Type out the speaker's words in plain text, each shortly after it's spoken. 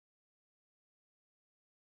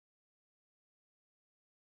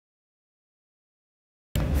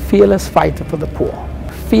fearless fighter for the poor.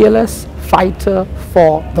 Fearless fighter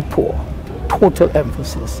for the poor. Total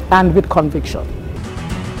emphasis and with conviction.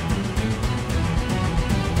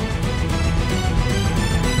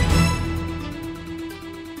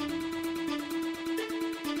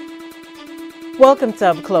 Welcome to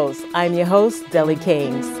Up Close. I'm your host, Deli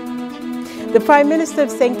Keynes. The Prime Minister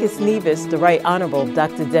of St. Kitts Nevis, the Right Honorable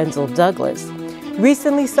Dr. Denzil Douglas,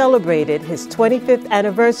 recently celebrated his 25th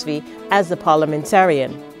anniversary as a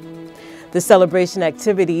parliamentarian. The celebration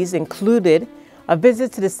activities included a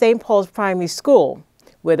visit to the St. Paul's Primary School,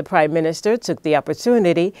 where the Prime Minister took the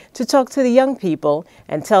opportunity to talk to the young people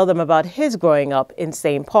and tell them about his growing up in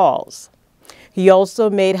St. Paul's. He also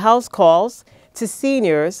made house calls to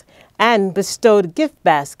seniors and bestowed gift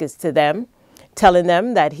baskets to them, telling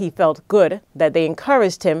them that he felt good that they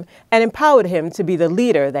encouraged him and empowered him to be the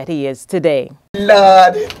leader that he is today.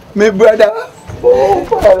 Lord, my brother, oh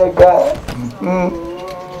Father God,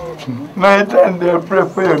 night and day pray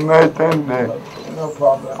for you, night and day. No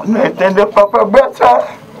problem. Night and day, Papa, brother.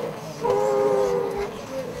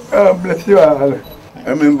 God bless you all. I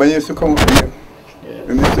remember I used to come here.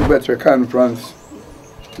 We used to better conference,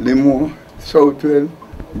 Limo, Southwell,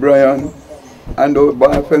 Brian, and the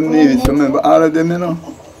boy from Nevis. Remember all of them, you know?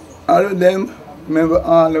 All of them, remember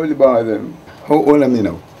all of the boys them. How old am I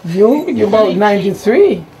now? You're about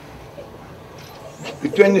 93. The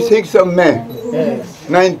 26th of May. Yes.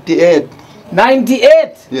 98.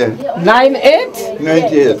 98? Yeah. 98?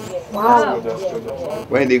 98. Wow.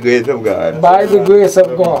 By the grace of God. By the grace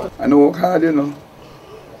of God. And I work hard, you know.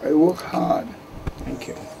 I work hard. Thank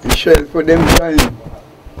you. You share for them time.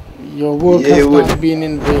 Your work has not been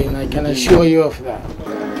in vain, I can assure you of that.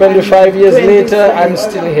 25 years later, I'm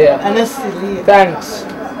still here. And I'm still here. Thanks.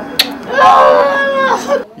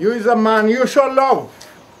 You is a man you shall love.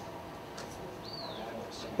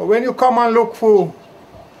 But when you come and look for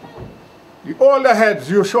the older heads,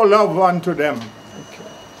 you shall love unto them. Okay.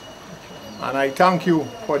 And I thank you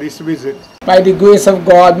for this visit. By the grace of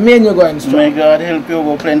God, may you go and strong. May God help you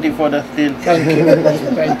go plenty further still. Thank you.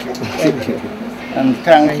 Thank you. Thank you. And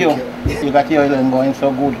thank you. You got your island going so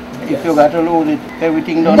good. Yes. If you got to lose it,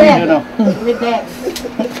 everything done, you know. If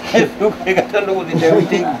you got to lose it,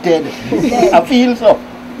 everything dead. I feel so.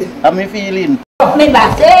 I'm feeling. How are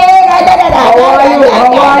you?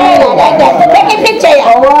 How are you? Take a picture.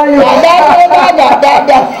 How are you?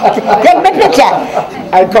 Take the picture.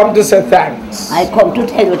 I come to say thanks. I come to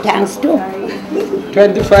tell you thanks too.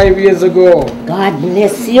 25 years ago. God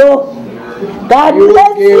bless you. God You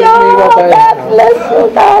bless gave you. me what I God have. bless you.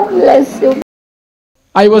 God bless you.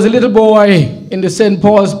 I was a little boy in the St.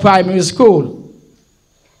 Paul's Primary School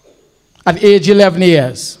at age 11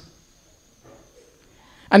 years.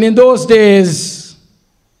 And in those days,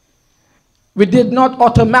 we did not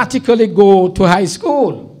automatically go to high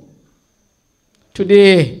school.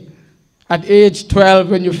 Today, at age 12,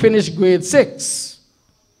 when you finish grade 6,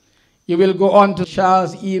 you will go on to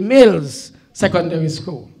Charles E. Mills Secondary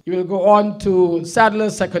School. You will go on to Sadler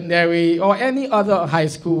Secondary or any other high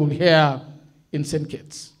school here in St.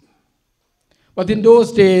 Kitts. But in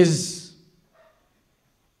those days,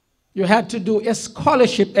 you had to do a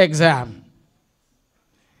scholarship exam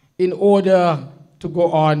in order to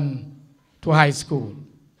go on to high school.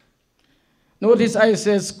 Notice I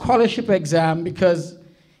said scholarship exam because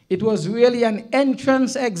it was really an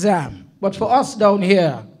entrance exam. But for us down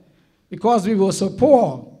here, because we were so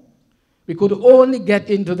poor, we could only get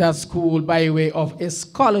into that school by way of a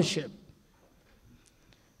scholarship.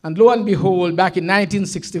 And lo and behold, back in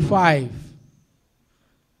 1965,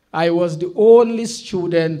 I was the only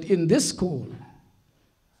student in this school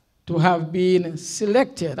to have been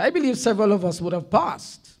selected. I believe several of us would have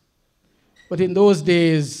passed. But in those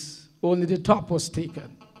days, only the top was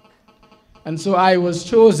taken. And so I was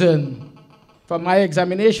chosen from my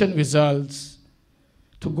examination results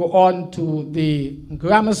to go on to the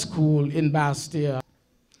grammar school in Bastia.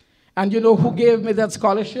 And you know who gave me that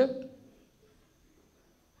scholarship?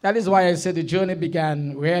 That is why I said the journey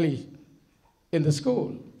began really in the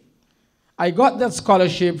school. I got that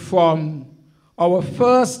scholarship from our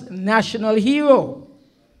first national hero.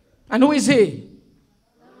 And who is he?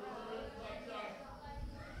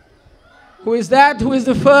 Who is that? Who is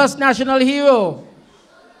the first national hero?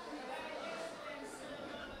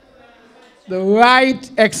 The Right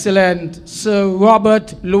Excellent Sir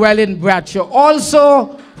Robert Llewellyn Bradshaw,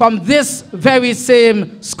 also from this very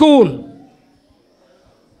same school.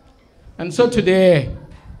 And so today,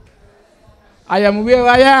 I am where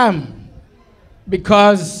I am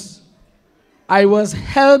because I was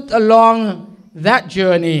helped along that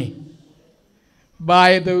journey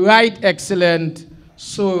by the Right Excellent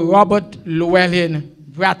Sir Robert Llewellyn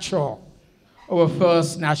Bradshaw, our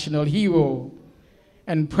first national hero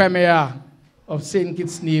and premier of St.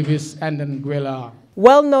 Kitts Nevis and Anguilla.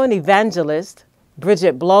 Well-known evangelist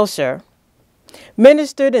Bridget Blauscher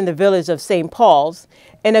ministered in the village of St. Paul's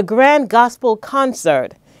in a grand gospel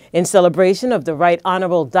concert in celebration of the Right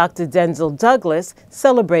Honorable Dr. Denzil Douglas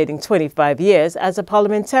celebrating 25 years as a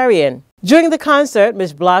parliamentarian. During the concert,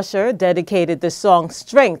 Ms. Blauscher dedicated the song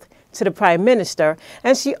Strength to the Prime Minister,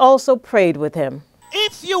 and she also prayed with him.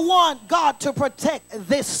 If you want God to protect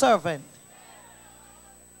this servant,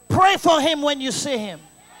 pray for him when you see him.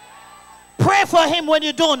 Pray for him when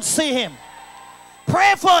you don't see him.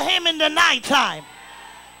 Pray for him in the nighttime.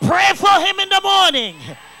 Pray for him in the morning.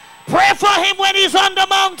 Pray for him when he's on the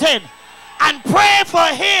mountain. And pray for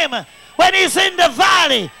him when he's in the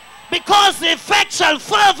valley. Because the effectual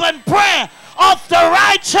fervent prayer of the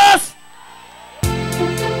righteous,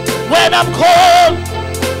 when I'm cold,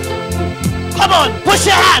 come on, push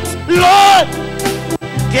your hands. Lord,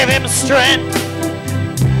 give him strength.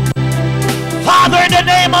 Father, in the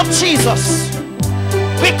name of Jesus,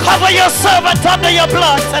 we cover your servant under your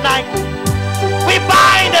blood tonight. We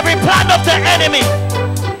bind every plan of the enemy.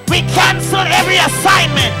 We cancel every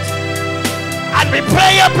assignment. And we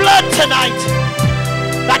pray your blood tonight,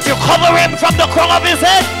 that you cover him from the crown of his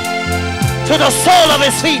head to the sole of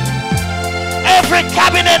his feet. Every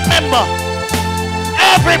cabinet member,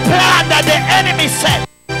 every plan that the enemy set,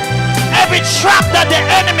 every trap that the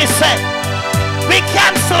enemy set, we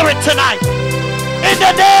cancel it tonight. In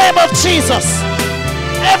the name of Jesus.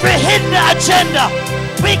 Every hidden agenda,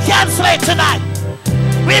 we cancel it tonight.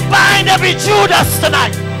 We bind every Judas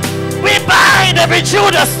tonight. We bind every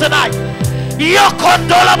Judas tonight.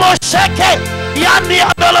 Yokondolabo sheke, yandi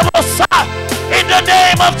andolabo sa. In the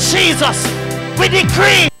name of Jesus, we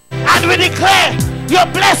decree and we declare your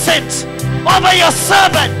blessings over your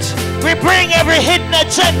servant. We bring every hidden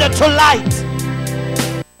agenda to light.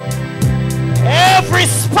 Every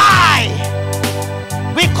spy,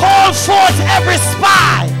 we call forth every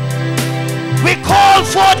spy. We call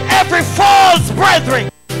forth every false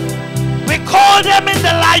brethren. We call them in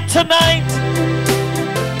the light tonight.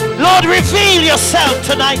 Lord, reveal yourself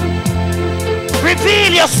tonight.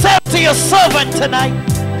 Reveal yourself to your servant tonight.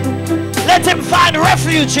 Let him find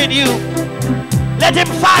refuge in you. Let him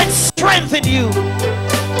find strength in you.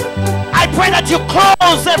 I pray that you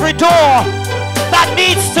close every door that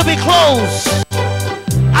needs to be closed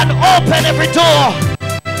and open every door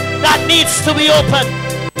that needs to be opened.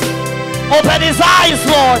 Open his eyes,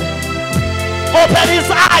 Lord. Open his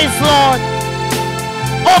eyes, Lord.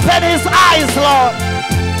 Open his eyes, Lord.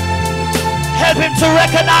 Help him to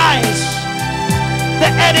recognize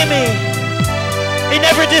the enemy in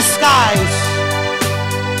every disguise.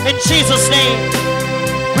 In Jesus' name,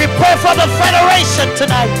 we pray for the federation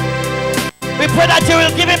tonight. We pray that you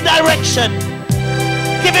will give him direction,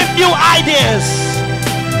 give him new ideas,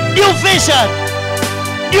 new vision,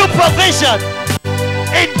 new provision.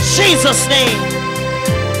 In Jesus' name,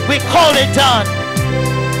 we call it done.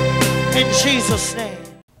 In Jesus' name.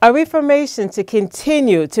 A reformation to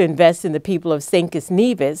continue to invest in the people of St. Kitts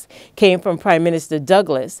Nevis came from Prime Minister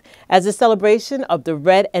Douglas as a celebration of the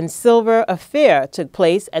Red and Silver Affair took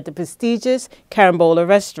place at the prestigious Carambola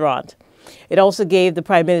restaurant. It also gave the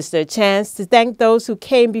Prime Minister a chance to thank those who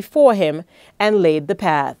came before him and laid the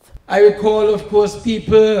path. I recall, of course,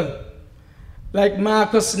 people like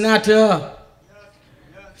Marcus Natter,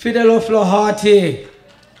 Fidel O'Flaherty,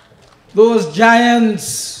 those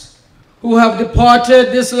giants who have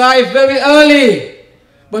departed this life very early,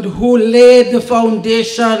 but who laid the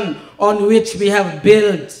foundation on which we have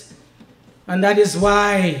built. And that is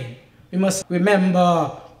why we must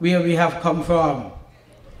remember where we have come from.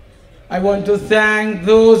 I want to thank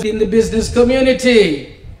those in the business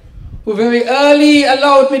community who very early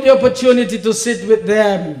allowed me the opportunity to sit with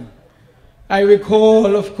them. I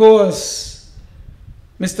recall, of course,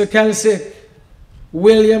 Mr. Kelsick,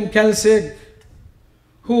 William Kelsick,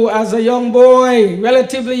 who as a young boy,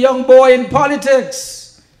 relatively young boy in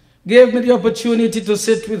politics, gave me the opportunity to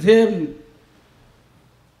sit with him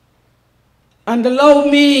and allow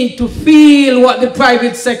me to feel what the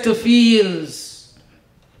private sector feels.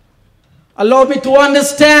 Allow me to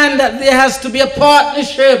understand that there has to be a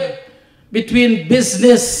partnership between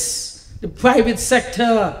business, the private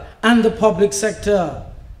sector, and the public sector.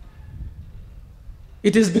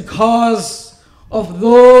 It is because of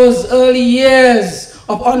those early years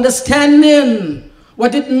of understanding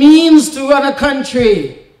what it means to run a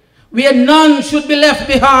country where none should be left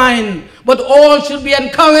behind, but all should be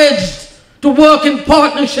encouraged to work in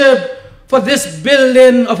partnership for this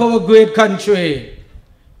building of our great country.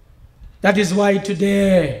 That is why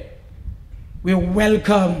today We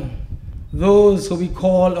welcome those who we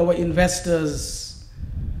call our investors,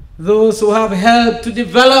 those who have helped to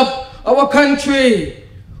develop our country,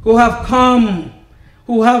 who have come,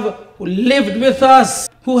 who have lived with us,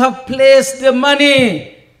 who have placed their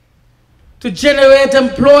money to generate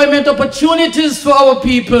employment opportunities for our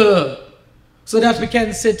people, so that we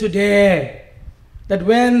can say today that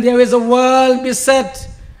when there is a world beset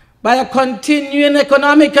by a continuing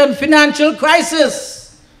economic and financial crisis,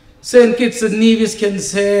 St. Kitts and Nevis can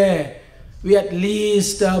say we at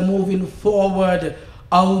least are moving forward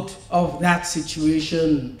out of that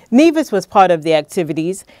situation. Nevis was part of the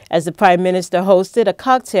activities as the Prime Minister hosted a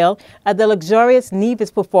cocktail at the luxurious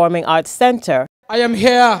Nevis Performing Arts Center. I am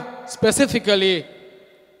here specifically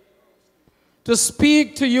to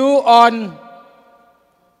speak to you on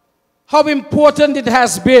how important it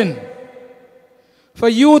has been for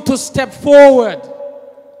you to step forward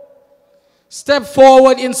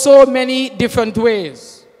in so many different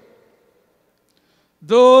ways.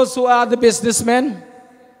 Those who are the businessmen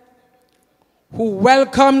who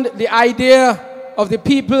welcomed the idea of the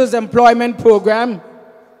People's Employment Program,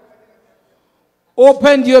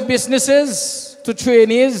 opened your businesses to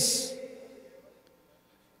trainees,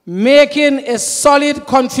 making a solid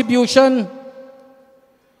contribution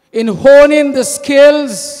in honing the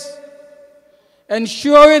skills,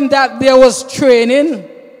 ensuring that there was training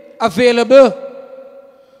available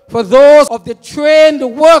for those of the trained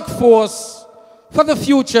workforce for the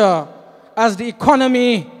future as the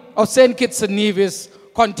economy of St. Kitts and Nevis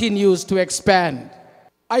continues to expand.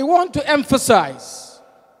 I want to emphasize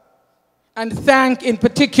and thank in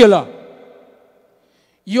particular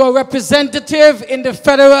your representative in the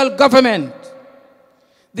federal government,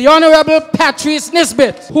 the Honorable Patrice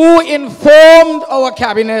Nisbet, who informed our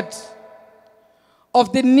cabinet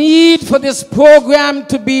of the need for this program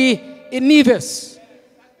to be in Nevis,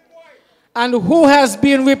 and who has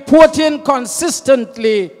been reporting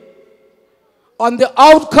consistently on the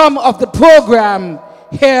outcome of the program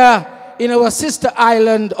here in our sister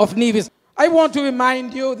island of Nevis. I want to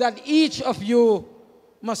remind you that each of you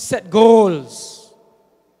must set goals.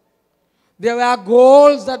 There are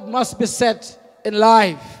goals that must be set in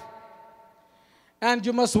life, and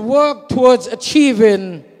you must work towards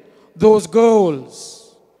achieving those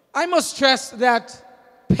goals. I must stress that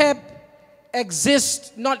PEP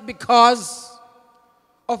exists not because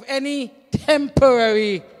of any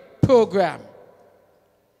temporary program.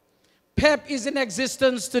 PEP is in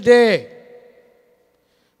existence today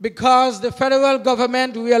because the federal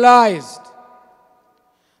government realized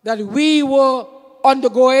that we were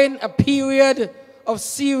undergoing a period of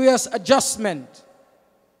serious adjustment.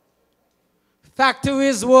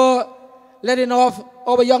 Factories were letting off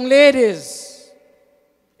our young ladies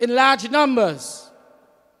in large numbers.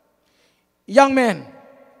 Young men,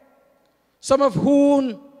 some of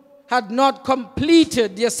whom had not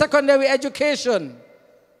completed their secondary education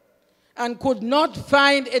and could not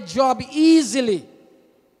find a job easily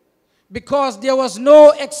because there was no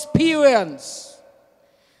experience.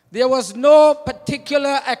 There was no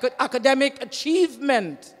particular academic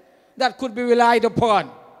achievement that could be relied upon.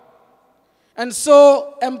 And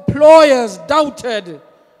so employers doubted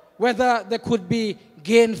whether they could be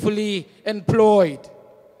gainfully employed.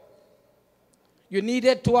 You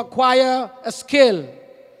needed to acquire a skill,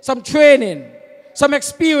 some training, some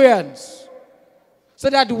experience, so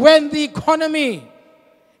that when the economy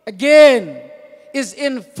again is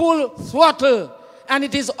in full throttle and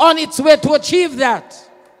it is on its way to achieve that,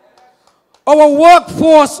 our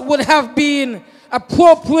workforce would have been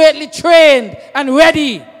appropriately trained and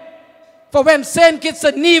ready for when St. Kitts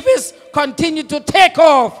and Nevis continue to take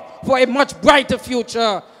off for a much brighter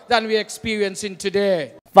future than we're experiencing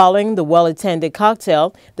today. Following the well-attended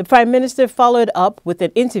cocktail, the Prime Minister followed up with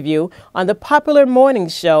an interview on the popular morning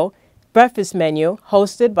show, Breakfast Menu,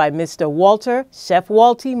 hosted by Mr. Walter, Chef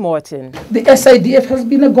Walty Morton. The SIDF has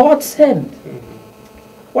been a godsend.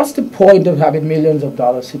 What's the point of having millions of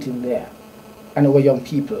dollars sitting there and our young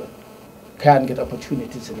people can't get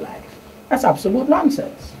opportunities in life? That's absolute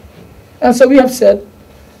nonsense. And so we have said,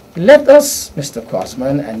 let us, Mr.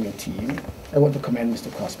 Crossman and your team, I want to commend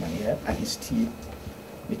Mr. Crossman here and his team,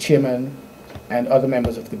 the chairman and other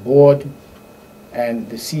members of the board and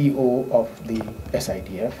the CEO of the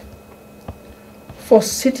SIDF, for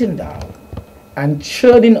sitting down and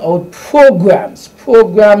churning out programs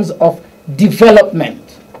of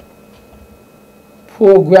development,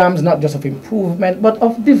 programs not just of improvement, but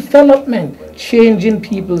of development, changing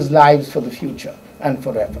people's lives for the future and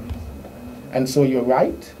forever. And so you're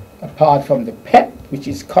right, apart from the PEP, which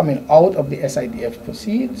is coming out of the SIDF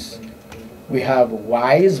proceeds, we have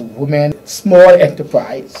WISE, Women, Small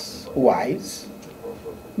Enterprise, wise.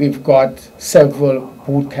 We've got several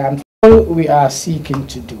boot camps. All we are seeking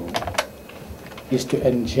to do is to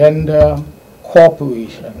engender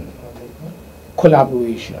cooperation,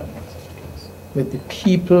 collaboration with the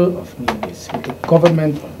people of Nevis, with the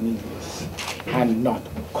government of Nevis, and not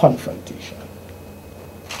confrontation.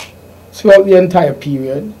 Throughout the entire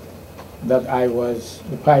period that I was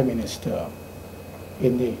the Prime Minister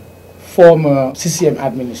in the former CCM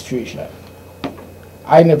administration,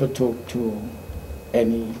 I never took to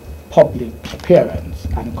any public appearance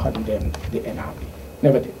and condemned the NRP.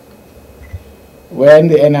 Never did. When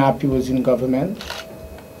the NRP was in government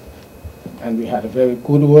and we had a very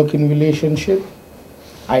good working relationship,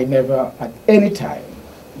 I never at any time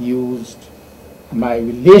used my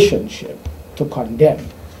relationship to condemn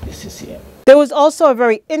the CCM. There was also a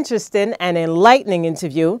very interesting and enlightening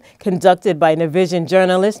interview conducted by Navision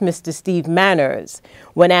journalist Mr. Steve Manners.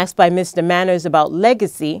 When asked by Mr. Manners about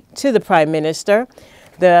legacy to the Prime Minister,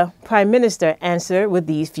 the Prime Minister answered with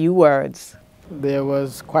these few words. There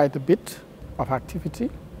was quite a bit of activity.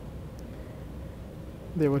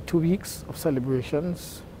 There were 2 weeks of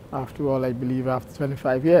celebrations. After all, I believe after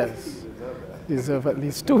 25 years, deserve at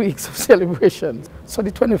least 2 weeks of celebrations. So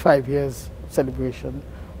the 25 years celebration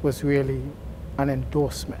was really an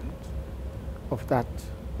endorsement of that,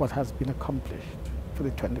 what has been accomplished for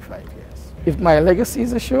the 25 years. If my legacy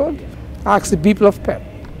is assured, ask the people of PEP.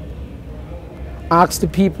 Ask the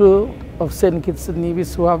people of St. Kitts and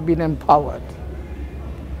Nevis who have been empowered.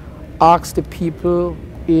 Ask the people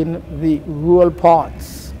in the rural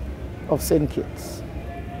parts of St. Kitts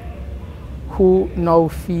who now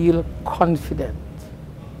feel confident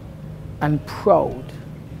and proud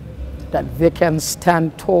that they can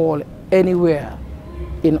stand tall anywhere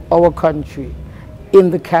in our country,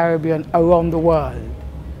 in the Caribbean, around the world,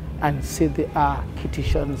 and say they are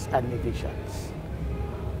Kittitians and Nevisians.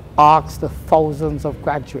 Ask the thousands of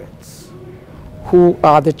graduates who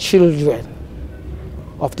are the children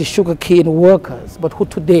of the sugarcane workers, but who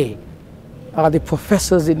today are the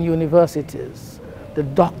professors in universities, the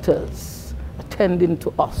doctors attending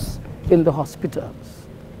to us in the hospitals,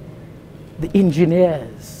 the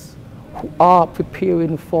engineers who are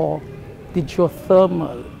preparing for the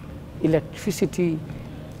geothermal electricity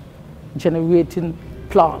generating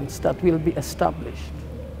plants that will be established.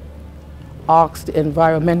 Ask the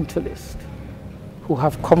environmentalists who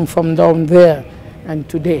have come from down there and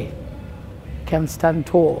today can stand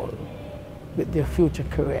tall with their future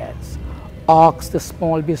careers. Ask the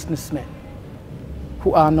small businessmen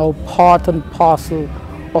who are now part and parcel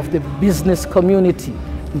of the business community,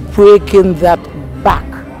 breaking that back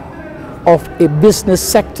of a business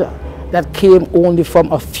sector that came only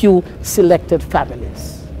from a few selected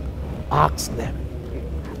families. Ask them.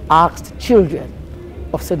 Ask the children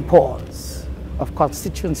of St. Paul's, of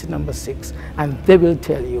constituency number 6, and they will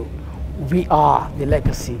tell you, we are the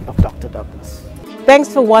legacy of Dr. Douglas.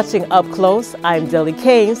 Thanks for watching Up Close. I'm Deli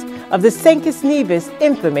Keynes of the St. Kitts Nevis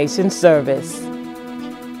Information Service.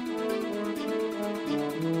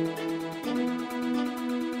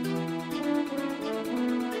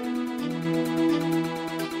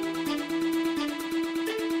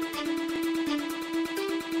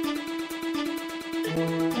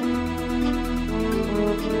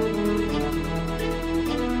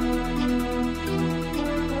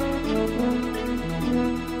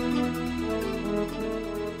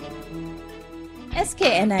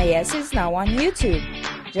 SKNIS is now on YouTube.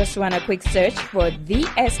 Just run a quick search for the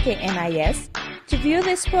SKNIS to view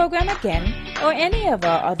this program again or any of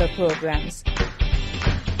our other programs.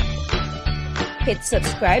 Hit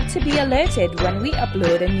subscribe to be alerted when we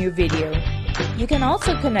upload a new video. You can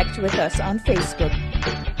also connect with us on Facebook.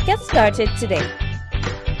 Get started today.